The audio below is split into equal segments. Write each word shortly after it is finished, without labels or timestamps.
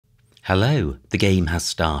Hello, the game has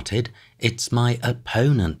started. It's my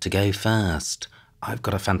opponent to go first. I've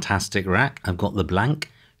got a fantastic rack. I've got the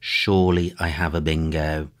blank. Surely I have a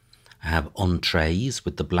bingo. I have entrees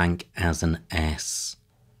with the blank as an S.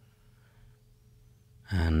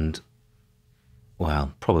 And,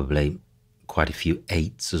 well, probably quite a few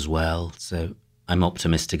eights as well. So I'm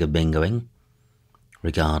optimistic of bingoing,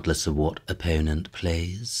 regardless of what opponent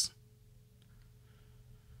plays.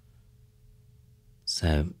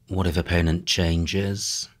 So what if opponent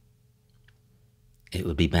changes? It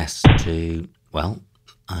would be best to, well,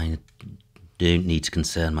 I don't need to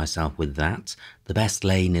concern myself with that. The best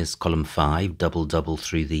lane is column 5, double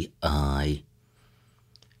through the I.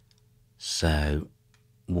 So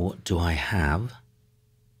what do I have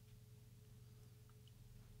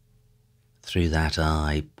through that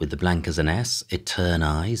I with the blank as an S?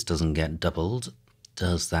 Eternize doesn't get doubled.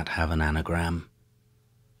 Does that have an anagram?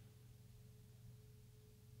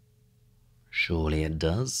 Surely it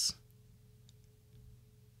does.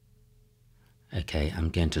 Okay, I'm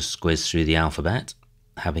going to squiz through the alphabet,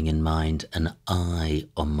 having in mind an I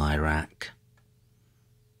on my rack.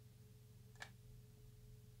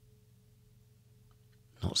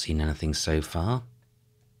 Not seen anything so far.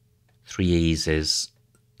 3 E's is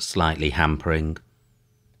slightly hampering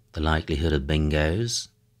the likelihood of bingos.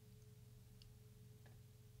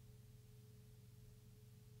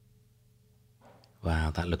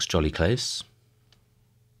 Wow, that looks jolly close.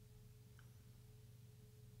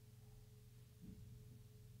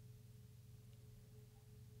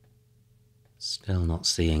 Still not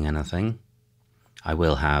seeing anything. I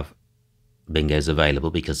will have bingos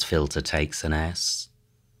available because filter takes an S.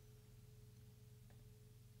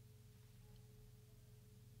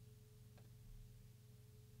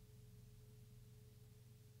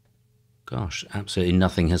 Gosh, absolutely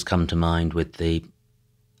nothing has come to mind with the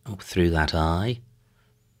through that I.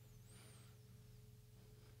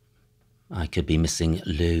 I could be missing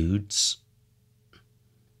loads.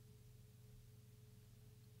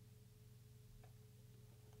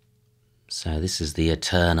 So this is the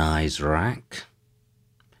Eternize rack.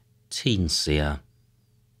 Teenseer.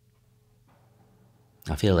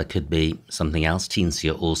 I feel there could be something else.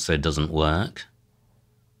 Teenseer also doesn't work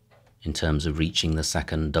in terms of reaching the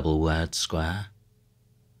second double word square.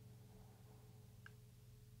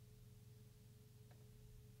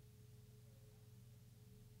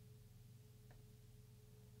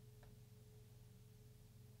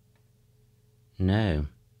 No.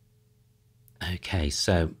 Okay,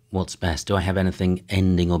 so what's best? Do I have anything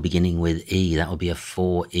ending or beginning with E? That would be a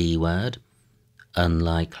 4E word.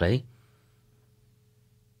 Unlikely.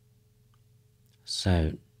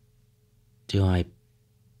 So, do I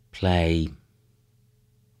play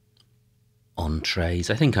entrees?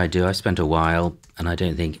 I think I do. I spent a while, and I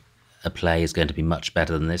don't think a play is going to be much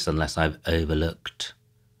better than this unless I've overlooked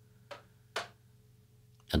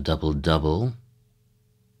a double-double.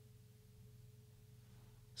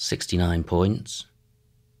 69 points.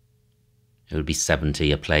 It would be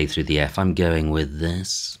 70 a play through the F. I'm going with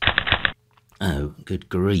this. Oh, good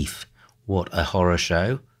grief. What a horror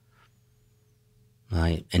show.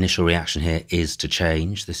 My initial reaction here is to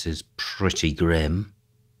change. This is pretty grim.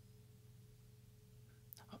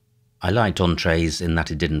 I liked entrees in that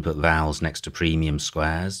it didn't put vowels next to premium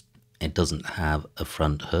squares. It doesn't have a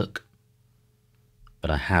front hook. But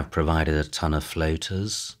I have provided a ton of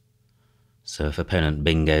floaters. So if opponent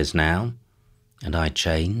bingos now, and I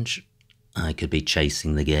change, I could be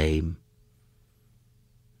chasing the game.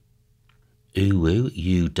 Uwu,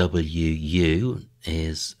 U-W-U,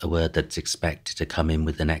 is a word that's expected to come in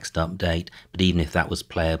with the next update, but even if that was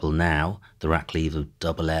playable now, the rack leave of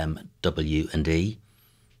double M, W and E,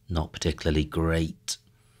 not particularly great.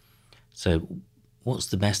 So what's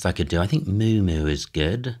the best I could do? I think Moo Moo is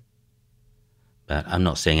good, but I'm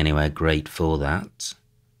not seeing anywhere great for that.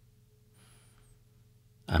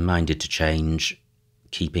 I'm minded to change,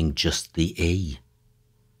 keeping just the E.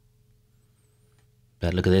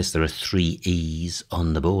 But look at this, there are 3 E's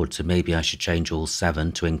on the board, so maybe I should change all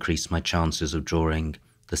 7 to increase my chances of drawing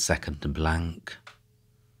the second blank.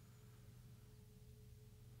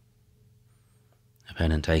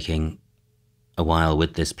 Opponent taking a while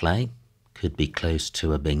with this play, could be close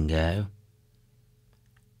to a bingo.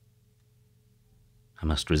 I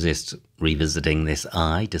must resist revisiting this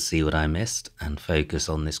I to see what I missed and focus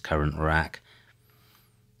on this current rack.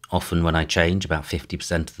 Often when I change, about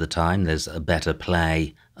 50% of the time, there's a better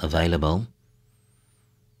play available.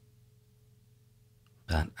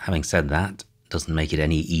 But having said that, doesn't make it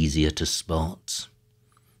any easier to spot.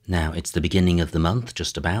 Now, it's the beginning of the month,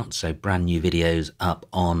 just about, so brand new videos up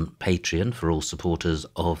on Patreon for all supporters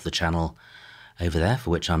of the channel over there, for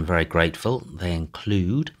which I'm very grateful. They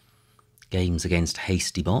include games against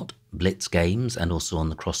Hastybot, Blitz games, and also on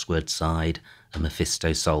the crossword side, a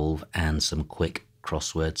Mephisto solve and some quick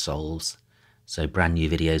crossword solves. So brand new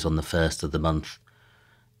videos on the 1st of the month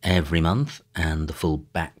every month, and the full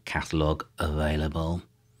back catalogue available.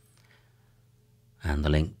 And the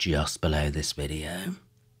link just below this video.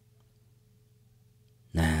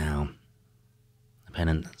 Now,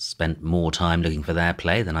 Opponent spent more time looking for their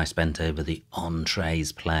play than I spent over the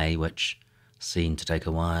Entrees play, which seemed to take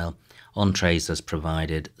a while. Entrees has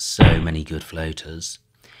provided so many good floaters.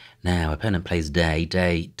 Now, opponent plays Day.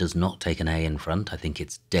 Day does not take an A in front. I think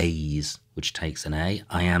it's Days which takes an A.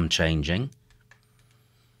 I am changing.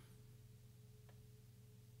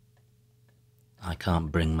 I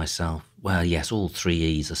can't bring myself... Well, yes, all 3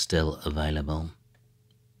 E's are still available.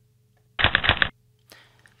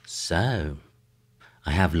 So,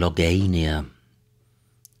 I have Logania.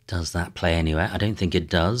 Does that play anywhere? I don't think it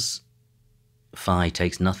does. Phi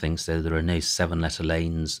takes nothing, so there are no 7-letter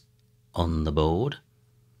lanes on the board.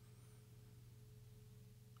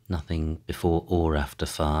 Nothing before or after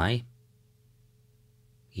Phi.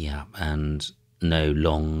 Yeah, and no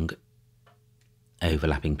long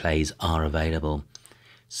overlapping plays are available.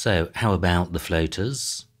 So, how about the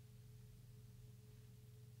floaters?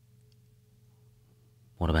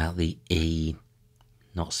 What about the E?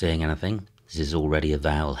 Not seeing anything. This is already a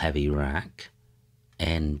vowel-heavy rack.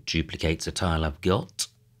 N duplicates a tile I've got.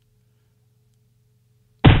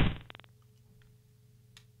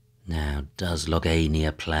 Now, does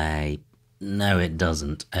Logania play? No, it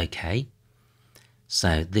doesn't. Okay.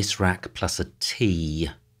 So, this rack plus a T.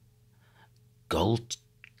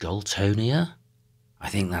 Goltonia? I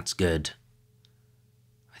think that's good.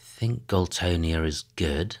 I think Goltonia is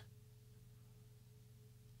good.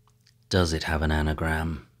 Does it have an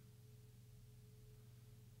anagram?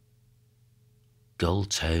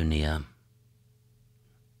 Goltonia.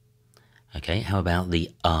 Okay, how about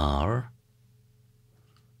the R?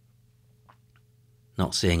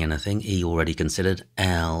 Not seeing anything. E already considered.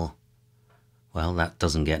 L. Well, that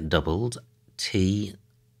doesn't get doubled. T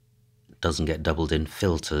doesn't get doubled in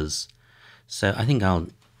filters. So I think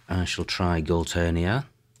I shall try Goltonia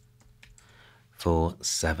for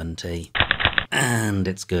 70. And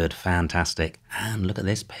it's good. Fantastic. And look at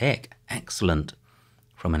this pick. Excellent.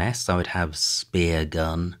 From an S, I would have Spear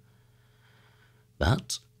Gun.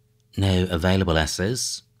 But no available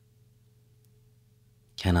S's.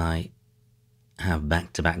 Can I have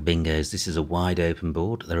back-to-back bingos? This is a wide open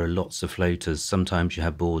board. There are lots of floaters. Sometimes you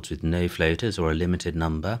have boards with no floaters or a limited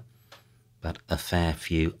number, but a fair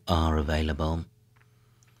few are available.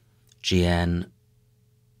 GN,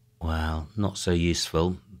 well, not so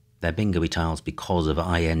useful. They're bingo-y tiles because of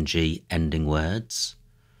ing ending words,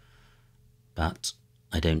 but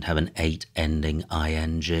I don't have an 8 ending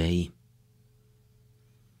ing.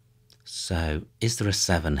 So, is there a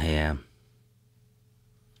 7 here?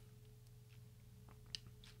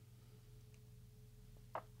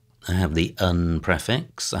 I have the un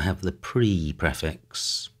prefix, I have the pre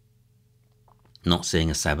prefix. Not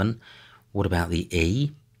seeing a 7. What about the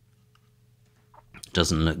E?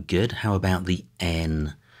 Doesn't look good. How about the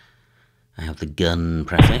N? I have the gun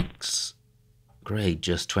prefix. Great,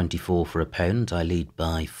 just 24 for opponent. I lead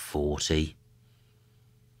by 40.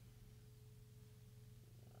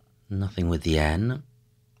 Nothing with the N.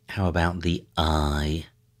 How about the I?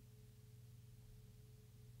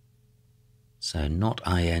 So not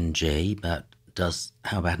ing, but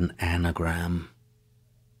how about an anagram?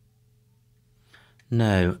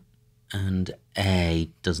 No, and A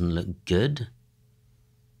doesn't look good.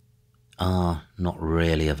 R not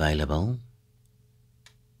really available,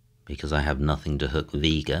 because I have nothing to hook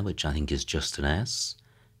Vega, which I think is just an S.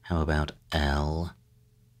 How about L?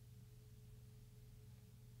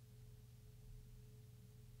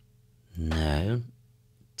 No.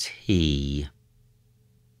 T.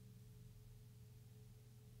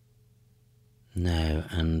 No,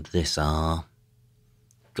 and this R.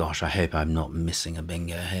 Gosh, I hope I'm not missing a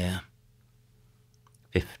bingo here.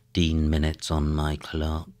 15 minutes on my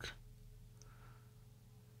clock.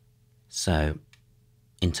 So,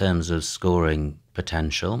 in terms of scoring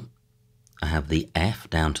potential, I have the F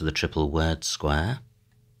down to the triple word square.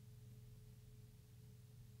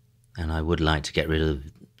 And I would like to get rid of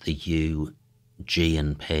the U, G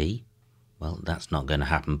and P. Well, that's not going to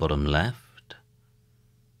happen bottom left.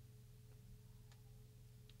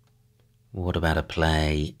 What about a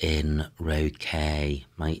play in row K?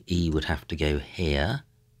 My E would have to go here.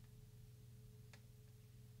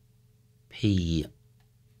 P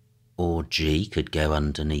or G could go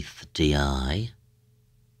underneath the DI.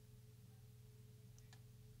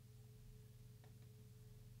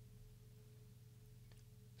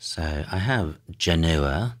 So I have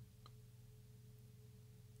Genoa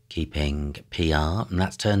keeping PR, and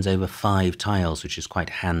that turns over 5 tiles, which is quite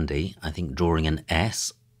handy. I think drawing an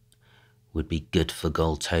S would be good for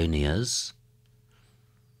Goltonias.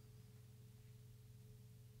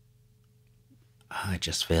 I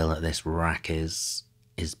just feel that this rack is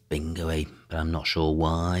bingo-y, but I'm not sure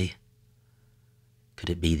why. Could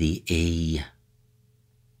it be the E?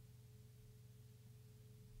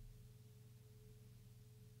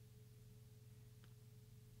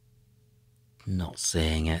 Not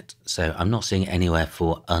seeing it. So I'm not seeing it anywhere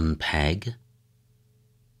for unpeg.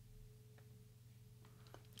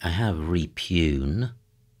 I have repune,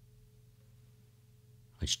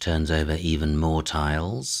 which turns over even more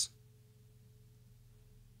tiles.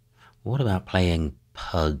 What about playing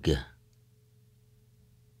pug?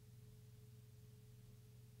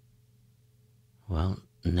 Well,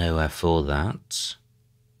 nowhere for that.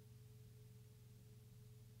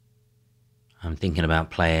 I'm thinking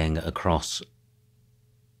about playing across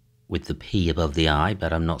with the P above the I,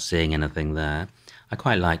 but I'm not seeing anything there. I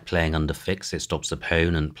quite like playing under fix. It stops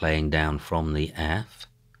opponent playing down from the F.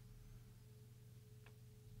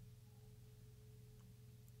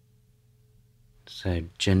 So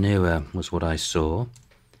Genoa was what I saw.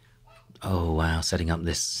 Oh wow, setting up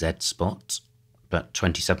this Z spot, but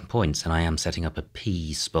 27 points, and I am setting up a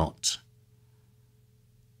P spot.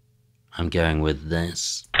 I'm going with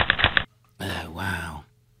this. Oh wow.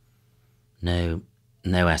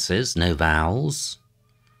 No S's, no vowels.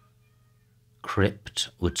 Crypt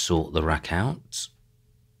would sort the rack out.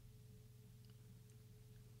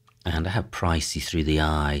 And I have pricey through the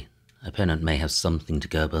I. Opponent may have something to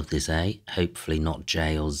go above this A, hopefully not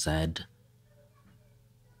J or Z.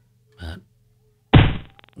 But,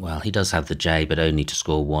 well, he does have the J, but only to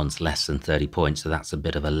score once, less than 30 points, so that's a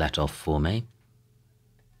bit of a let-off for me.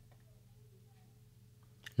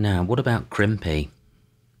 Now, what about Crimpy?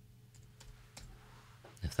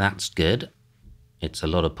 If that's good, it's a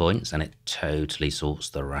lot of points, and it totally sorts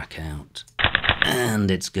the rack out.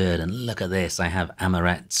 And it's good, and look at this, I have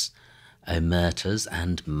Amorettes, Omertas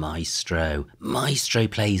and Maestro. Maestro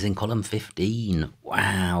plays in column 15.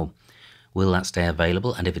 Wow. Will that stay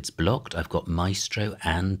available? And if it's blocked, I've got Maestro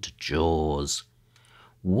and Jaws.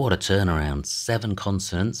 What a turnaround. 7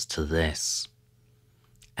 consonants to this.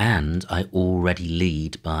 And I already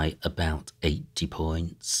lead by about 80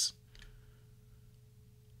 points.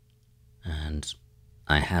 And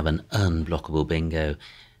I have an unblockable bingo.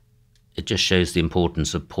 It just shows the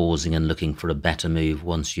importance of pausing and looking for a better move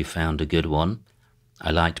once you've found a good one.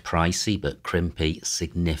 I liked pricey, but Crimpy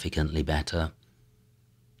significantly better.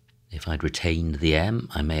 If I'd retained the M,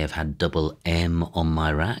 I may have had double M on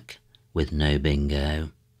my rack with no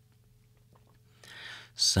bingo.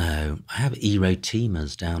 So I have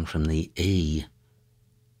Erotemas down from the E.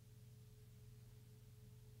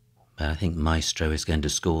 But I think Maestro is going to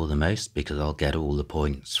score the most because I'll get all the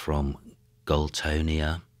points from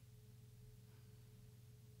Goltonia.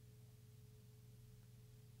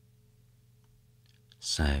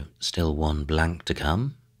 So, still one blank to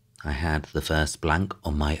come. I had the first blank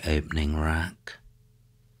on my opening rack.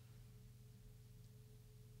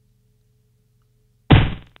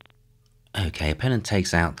 Okay, opponent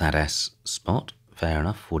takes out that S spot. Fair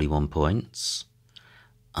enough, 41 points.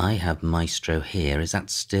 I have Maestro here. Is that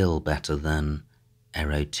still better than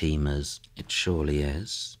Erotemas? It surely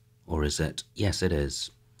is. Or is it? Yes, it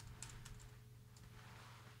is.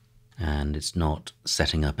 And it's not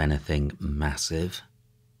setting up anything massive.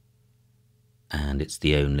 And it's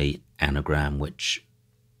the only anagram which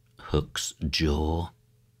hooks jaw.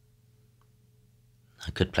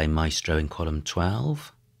 I could play Maestro in column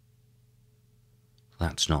 12.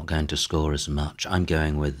 That's not going to score as much. I'm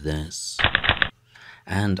going with this.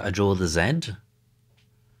 And I draw the Z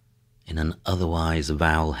in an otherwise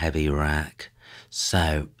vowel-heavy rack.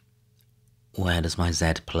 So, where does my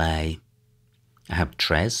Z play? I have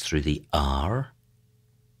Trez through the R.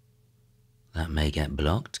 That may get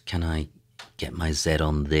blocked. Can I get my Z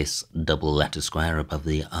on this double letter square above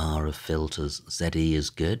the R of filters? ZE is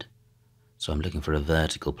good. So I'm looking for a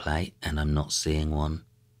vertical play, and I'm not seeing one.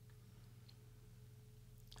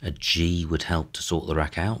 A G would help to sort the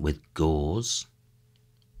rack out with gauze.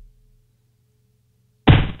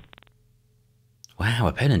 Wow,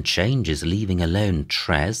 opponent changes, leaving alone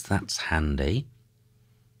Trez. That's handy.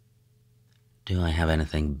 Do I have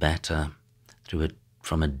anything better?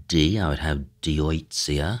 From a D, I would have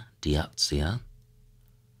Dioitzia.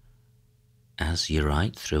 As you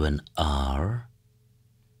write, through an R.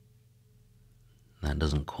 That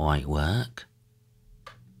doesn't quite work.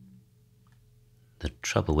 The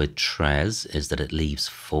trouble with Trez is that it leaves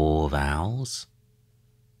 4 vowels.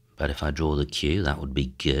 But if I draw the Q, that would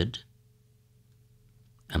be good.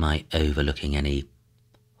 Am I overlooking any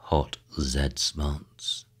hot Z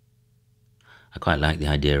spots? I quite like the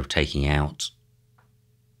idea of taking out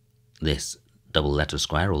this double letter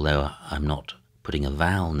square, although I'm not putting a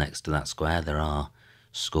vowel next to that square. There are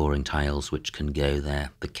scoring tiles which can go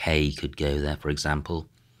there. The K could go there, for example,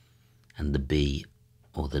 and the B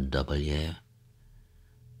or the W.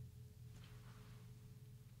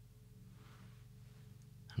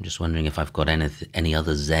 I'm just wondering if I've got any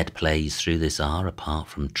other Z plays through this R apart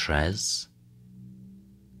from Trez.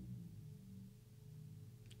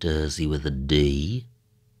 Dersey with a D.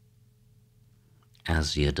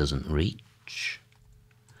 Azure doesn't reach.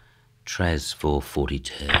 Trez for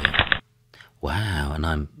 42. Wow,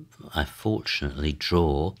 and I fortunately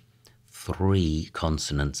draw 3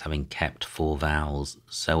 consonants having kept 4 vowels.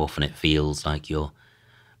 So often it feels like you're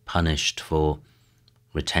punished for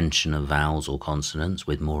retention of vowels or consonants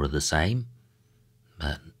with more of the same,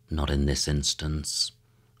 but not in this instance,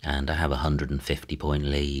 and I have a 150-point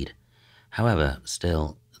lead. However,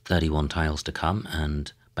 still 31 tiles to come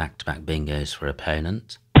and back-to-back bingos for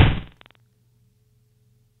opponent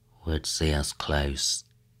would see us close.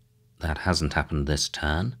 That hasn't happened this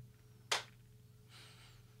turn.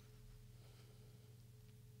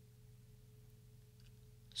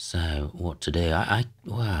 So, what to do?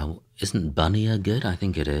 Wow, isn't Bunnier good? I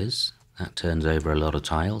think it is. That turns over a lot of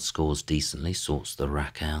tiles, scores decently, sorts the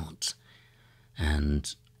rack out,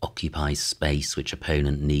 and occupies space which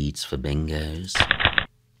opponent needs for bingos.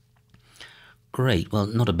 Great, well,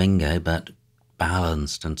 not a bingo, but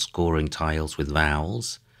balanced and scoring tiles with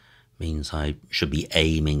vowels means I should be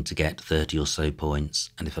aiming to get 30 or so points,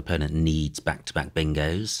 and if opponent needs back-to-back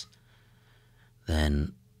bingos,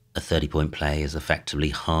 then a 30-point play is effectively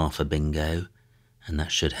half a bingo, and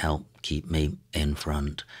that should help keep me in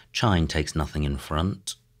front. Chine takes nothing in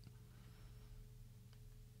front.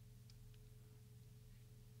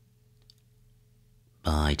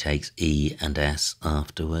 Bi takes E and S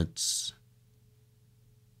afterwards.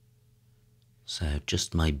 So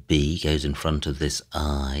just my B goes in front of this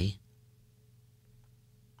I.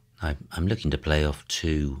 I'm looking to play off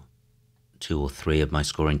two or three of my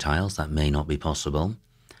scoring tiles. That may not be possible.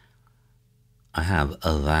 I have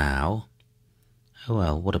a vowel. Oh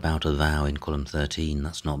well, what about a vowel in column 13?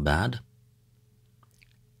 That's not bad.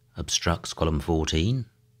 Obstructs column 14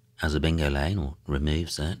 as a bingo lane, or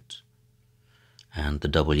removes it. And the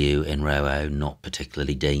W in row O, not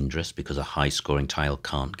particularly dangerous because a high scoring tile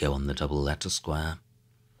can't go on the double letter square.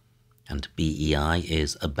 And BEI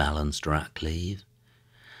is a balanced rack leave.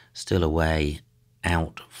 Still a way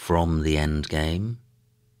out from the end game.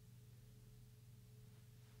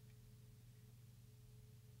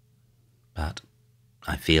 But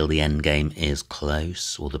I feel the end game is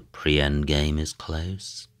close, or the pre-end game is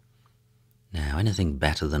close. Now, anything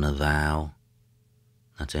better than a vowel?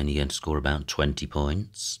 That's only going to score about 20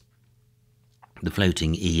 points. The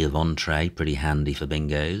floating E of entree, pretty handy for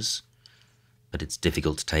bingos, but it's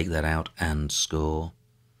difficult to take that out and score.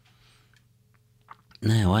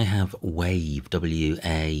 Now I have wave,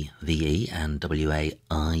 W-A-V-E and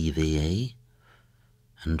W-A-I-V-E,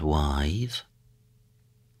 and wive.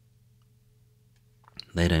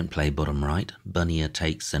 They don't play bottom right. Bunnier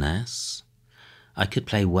takes an S. I could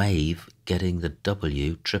play wave, getting the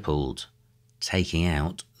W tripled, taking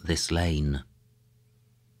out this lane.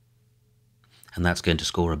 And that's going to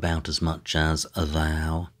score about as much as a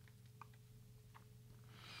vowel.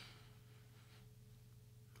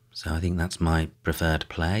 So I think that's my preferred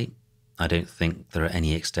play. I don't think there are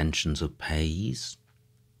any extensions of pays.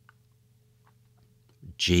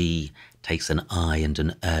 G takes an I and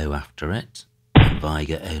an O after it.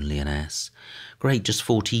 Viger only an S. Great, just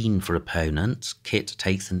 14 for opponent. Kit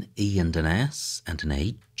takes an E and an S and an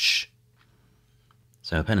H.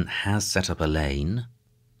 So opponent has set up a lane.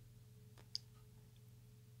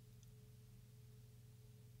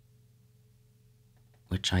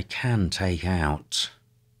 Which I can take out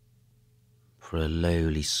for a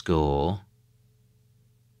lowly score.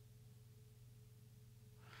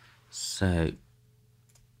 So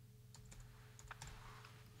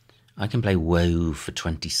I can play wove for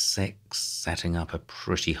 26, setting up a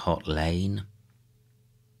pretty hot lane.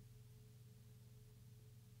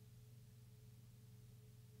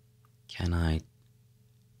 Can I...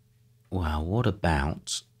 Well, what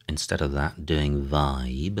about, instead of that, doing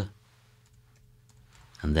vibe?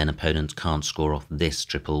 And then opponents can't score off this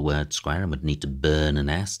triple word square and would need to burn an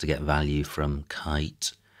S to get value from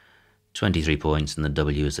kite. 23 points, and the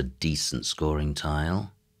W is a decent scoring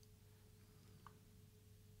tile.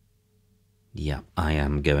 Yeah, I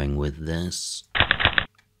am going with this.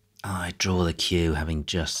 I draw the Q having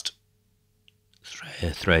just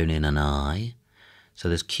thrown in an I. So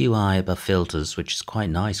there's QI above filters, which is quite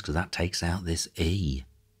nice because that takes out this E.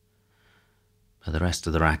 But the rest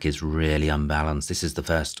of the rack is really unbalanced. This is the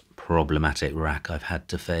first problematic rack I've had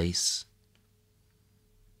to face.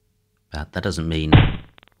 But that doesn't mean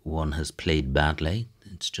one has played badly.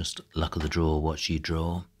 It's just luck of the draw, what you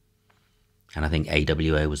draw. And I think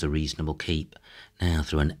AWO was a reasonable keep. Now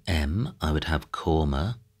through an M, I would have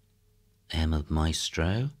Korma. M of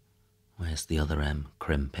Maestro. Where's the other M?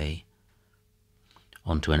 Crimpy.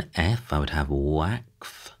 Onto an F, I would have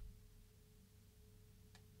Wakf.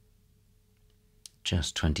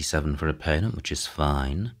 Just 27 for opponent, which is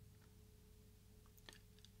fine.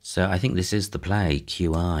 So I think this is the play.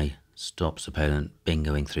 QI stops opponent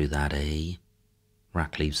bingoing through that E.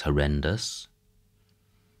 Rack leaves horrendous.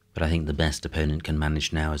 But I think the best opponent can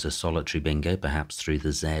manage now is a solitary bingo, perhaps through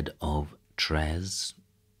the Z of Trez.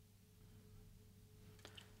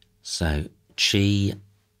 So Chi.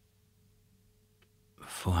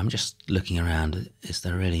 I'm just looking around. Is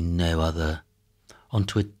there really no other?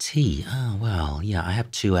 Onto a T. Oh, well, yeah, I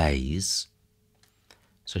have two A's.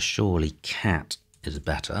 So surely cat is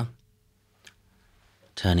better.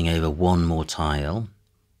 Turning over one more tile.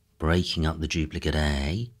 Breaking up the duplicate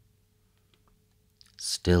A.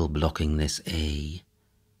 Still blocking this E.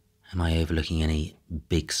 Am I overlooking any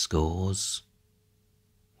big scores?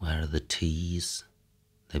 Where are the T's?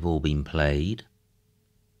 They've all been played.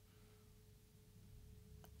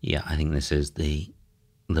 Yeah, I think this is the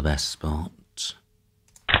best spot.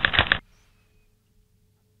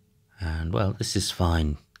 And, well, this is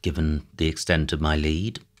fine, given the extent of my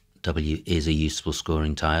lead. W is a useful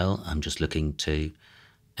scoring tile. I'm just looking to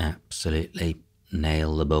absolutely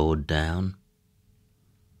nail the board down.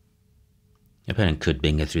 The opponent could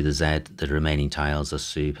bingo through the Z. The remaining tiles are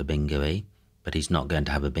super bingo-y, but he's not going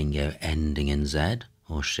to have a bingo ending in Z,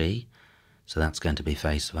 or she, so that's going to be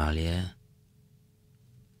face value.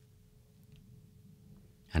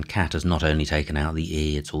 And cat has not only taken out the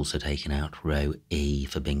E, it's also taken out row E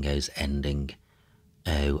for bingos ending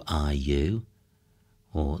O-I-U,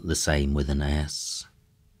 or the same with an S.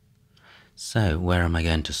 So where am I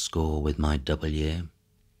going to score with my W?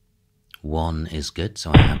 1 is good,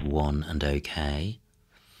 so I have 1 and OK.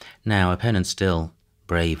 Now, opponent still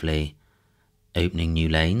bravely opening new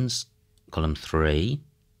lanes, column 3.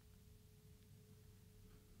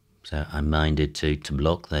 So I'm minded to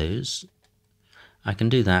block those. I can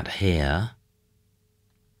do that here.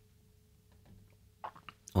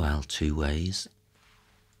 Well, two ways.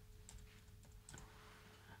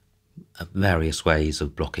 Various ways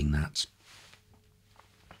of blocking that.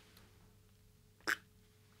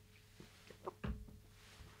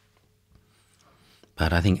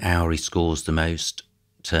 But I think Auri scores the most,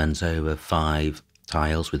 turns over 5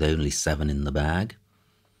 tiles with only 7 in the bag.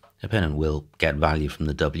 The opponent will get value from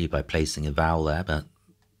the W by placing a vowel there, but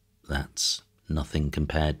that's nothing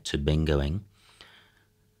compared to bingoing.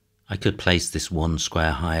 I could place this 1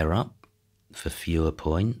 square higher up for fewer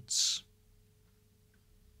points.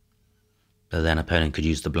 But then opponent could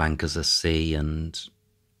use the blank as a C and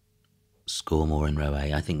score more in row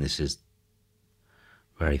A. I think this is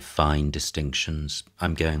very fine distinctions.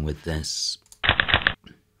 I'm going with this.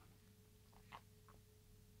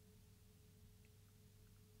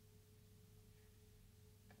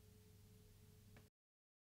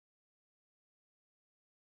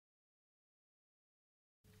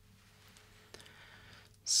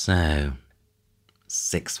 So,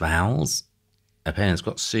 6 vowels. Opponent's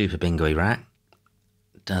got super bingo rack.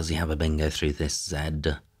 Does he have a bingo through this Z?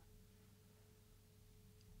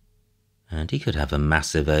 And he could have a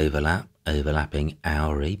massive overlapping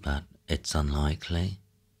Auri, but it's unlikely.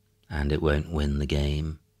 And it won't win the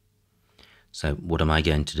game. So what am I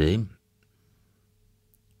going to do?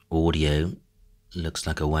 Audio looks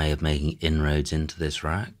like a way of making inroads into this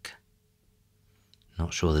rack.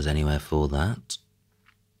 Not sure there's anywhere for that.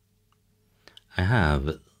 I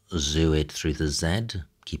have Zuid through the Z,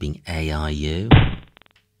 keeping AIU.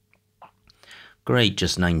 Great,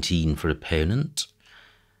 just 19 for opponent.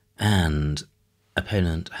 And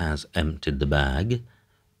opponent has emptied the bag.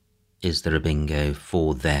 Is there a bingo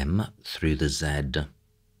for them through the Z?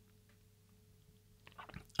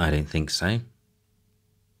 I don't think so.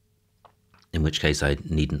 In which case I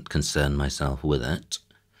needn't concern myself with it.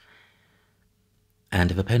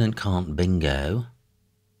 And if opponent can't bingo,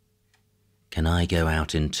 can I go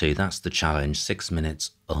out in 2? That's the challenge. 6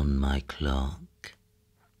 minutes on my clock.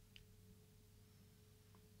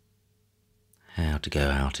 How to go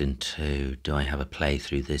out in 2? Do I have a play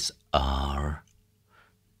through this R?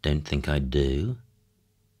 Don't think I do.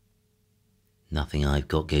 Nothing I've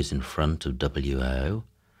got goes in front of WO.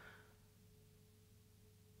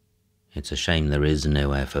 It's a shame there is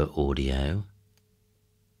nowhere for audio.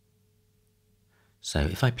 So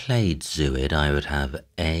if I played Zuid, I would have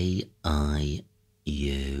A, I,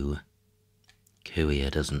 U.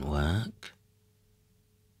 Kuya doesn't work.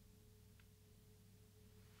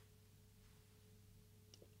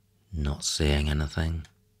 Not seeing anything.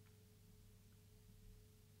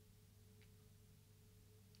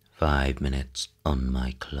 5 minutes on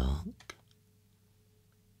my clock.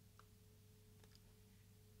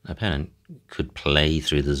 Opponent could play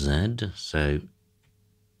through the Z, so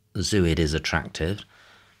Zuid is attractive.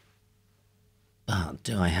 But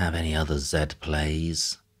do I have any other Z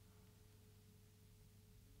plays?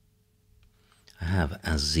 I have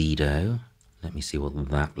Azido. Let me see what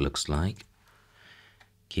that looks like.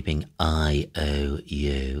 Keeping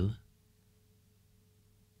IOU.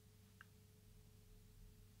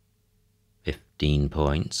 15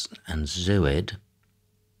 points. And Zuid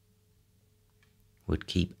would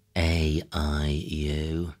keep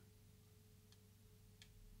AIU.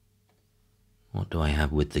 What do I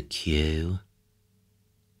have with the Q?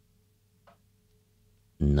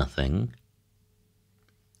 Nothing.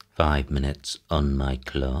 5 minutes on my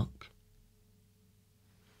clock.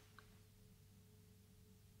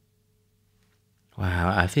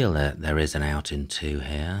 Wow, I feel that there is an out in 2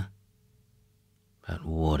 here. But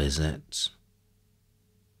what is it?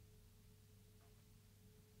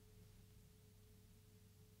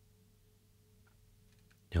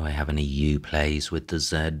 Do I have any U plays with the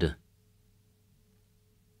Z?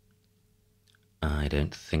 I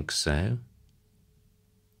don't think so.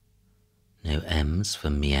 No M's for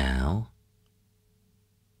meow.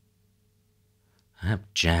 I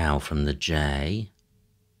have Jow from the J.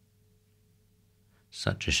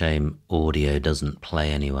 Such a shame audio doesn't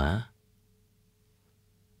play anywhere.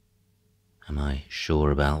 Am I sure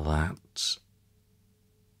about that?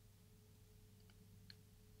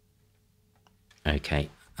 Okay,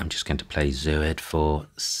 I'm just going to play Zuid for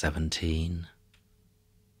 17.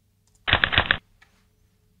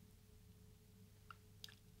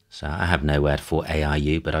 So I have nowhere for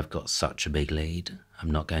AIU, but I've got such a big lead.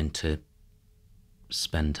 I'm not going to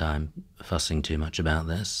spend time fussing too much about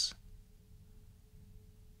this.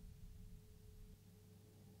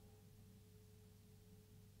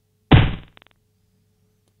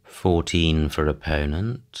 $14 for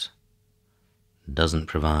opponent. Doesn't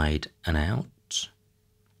provide an out.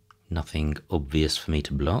 Nothing obvious for me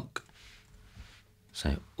to block.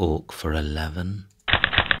 So Orc for 11.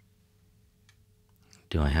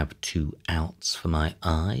 Do I have 2 outs for my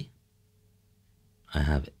I? I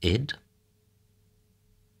have id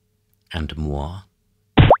and moi.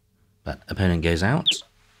 But opponent goes out.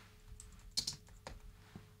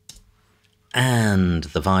 And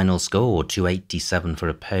the final score, 287 for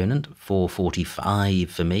opponent,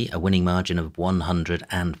 445 for me, a winning margin of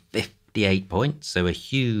 158 points, so a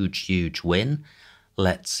huge, huge win.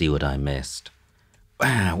 Let's see what I missed.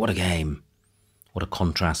 Wow, what a game. What a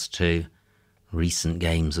contrast to recent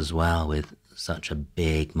games as well, with such a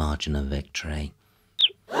big margin of victory.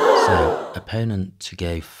 So, opponent to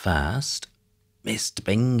go first. Missed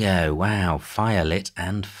bingo. Wow, Firelit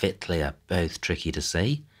and Fitlier, both tricky to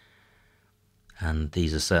see. And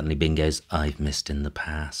these are certainly bingos I've missed in the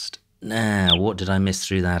past. Now, what did I miss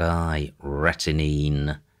through that eye?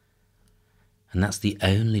 Retinine. And that's the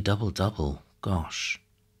only double-double. Gosh.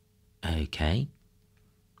 Okay.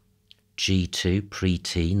 G2,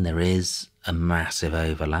 preteen. There is a massive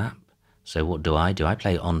overlap. So what do? I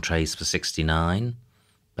play entrees for 69,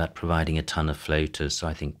 but providing a ton of floaters. So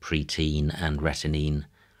I think preteen and retinine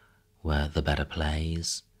were the better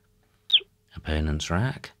plays. Opponent's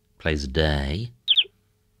rack. Plays day.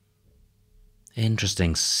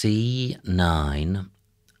 Interesting. C9.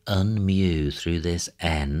 Unmew through this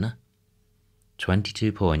N.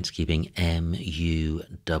 22 points, keeping MUW.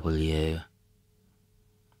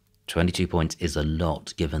 22 points is a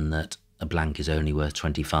lot, given that a blank is only worth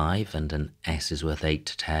 25 and an S is worth 8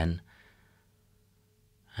 to 10.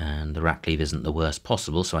 And the rack leave isn't the worst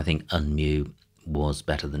possible, so I think Unmew was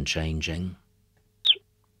better than changing.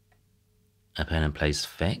 Opponent plays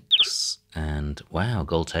Fix, and wow,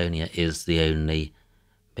 Goltonia is the only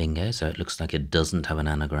bingo, so it looks like it doesn't have an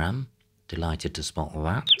anagram. Delighted to spot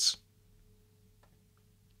that.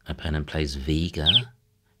 Opponent plays Vega.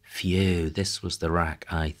 Phew, this was the rack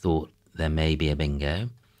I thought there may be a bingo.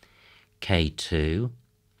 K2,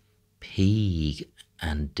 Pig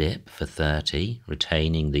and Dip for 30,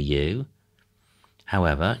 retaining the U.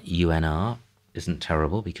 However, UNR isn't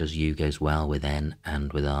terrible because U goes well with N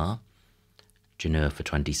and with R. Janur for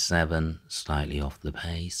 27, slightly off the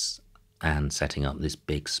pace. and setting up this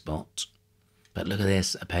big spot. But look at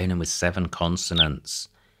this, opponent with 7 consonants.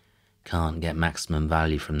 Can't get maximum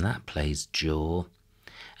value from that, plays jaw.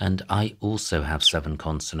 And I also have 7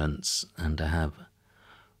 consonants, and I have,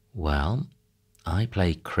 well, I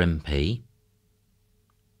play crimpy,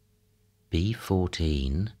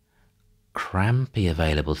 B14, crampy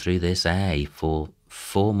available through this A for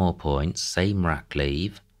 4 more points, same rack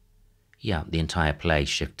leave. Yeah, the entire play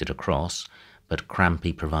shifted across, but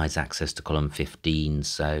crampy provides access to column 15,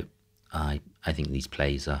 so I think these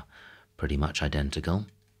plays are pretty much identical.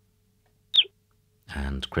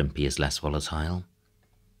 And crimpy is less volatile.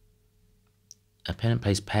 Opponent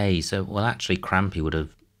plays pay, so, well, actually crampy would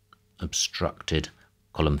have obstructed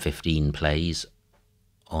column 15 plays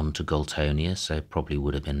onto Goltonia, so probably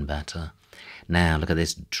would have been better. Now look at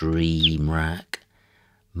this dream rack.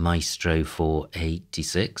 Maestro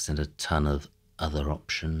 486 and a ton of other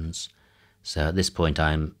options. So at this point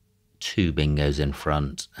I'm 2 bingos in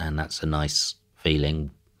front, and that's a nice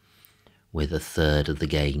feeling with a third of the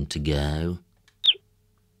game to go.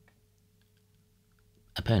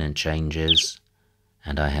 Opponent changes,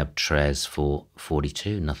 and I have Trez for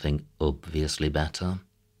 42, nothing obviously better.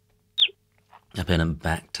 Opponent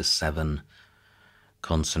back to 7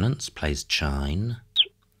 consonants, plays chine.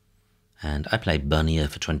 And I play bunnier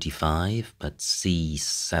for 25, but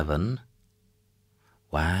C7.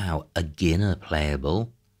 Wow, a Guinea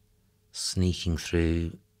playable, sneaking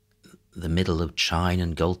through the middle of chine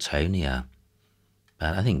and Goltonia.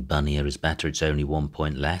 But I think bunnier is better, it's only 1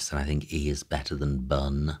 point less, and I think E is better than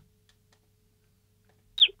bun.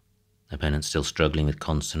 Opponent still struggling with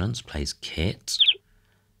consonants, plays kit.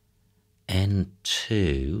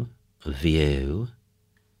 N2, view.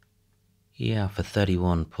 Yeah, for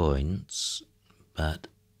 31 points, but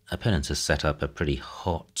opponent has set up a pretty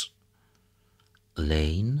hot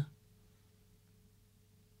lane.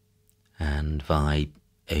 And vibe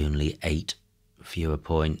only 8 fewer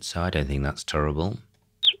points, so I don't think that's terrible.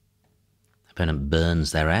 Opponent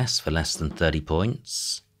burns their S for less than 30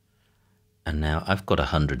 points. And now I've got a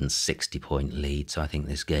 160 point lead, so I think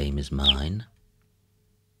this game is mine.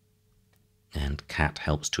 And cat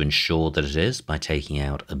helps to ensure that it is by taking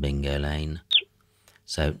out a bingo lane.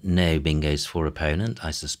 So no bingos for opponent.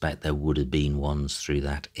 I suspect there would have been ones through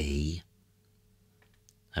that E.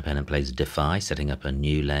 Opponent plays defy, setting up a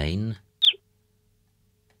new lane.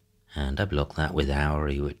 And I block that with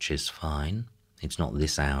Owry, which is fine. It's not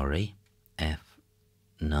this Owry.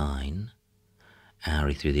 F9.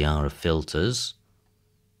 Owry through the R of filters.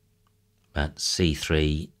 But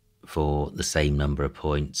C3 for the same number of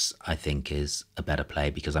points, I think, is a better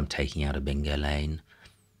play because I'm taking out a bingo lane.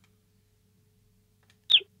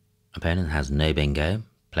 Opponent has no bingo,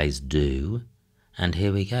 plays do, and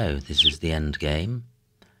here we go. This is the end game.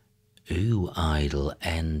 Ooh, idle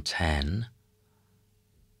N10.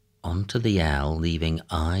 Onto the L, leaving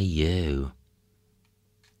IU.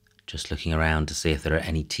 Just looking around to see if there are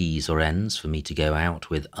any T's or N's for me to go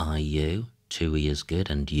out with IU. 2E is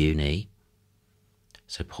good, and uni.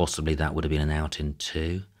 So possibly that would have been an out in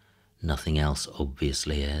 2. Nothing else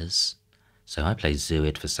obviously is. So I play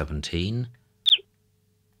Zooid for 17.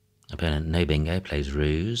 Opponent no bingo, plays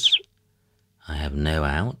Ruse. I have no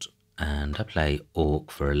out, and I play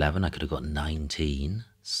Orc for 11. I could have got 19.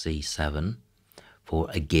 C7 for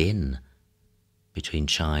again between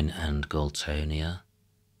Chine and Goltonia.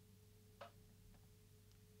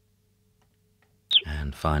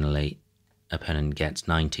 And finally, opponent gets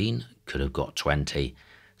 19, could have got 20.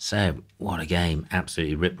 So, what a game.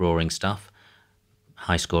 Absolutely rip-roaring stuff.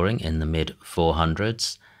 High scoring in the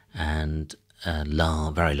mid-400s and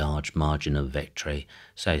a very large margin of victory.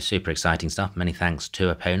 So, super exciting stuff. Many thanks to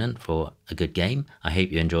opponent for a good game. I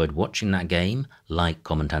hope you enjoyed watching that game. Like,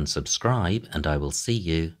 comment and subscribe, and I will see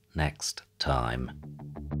you next time.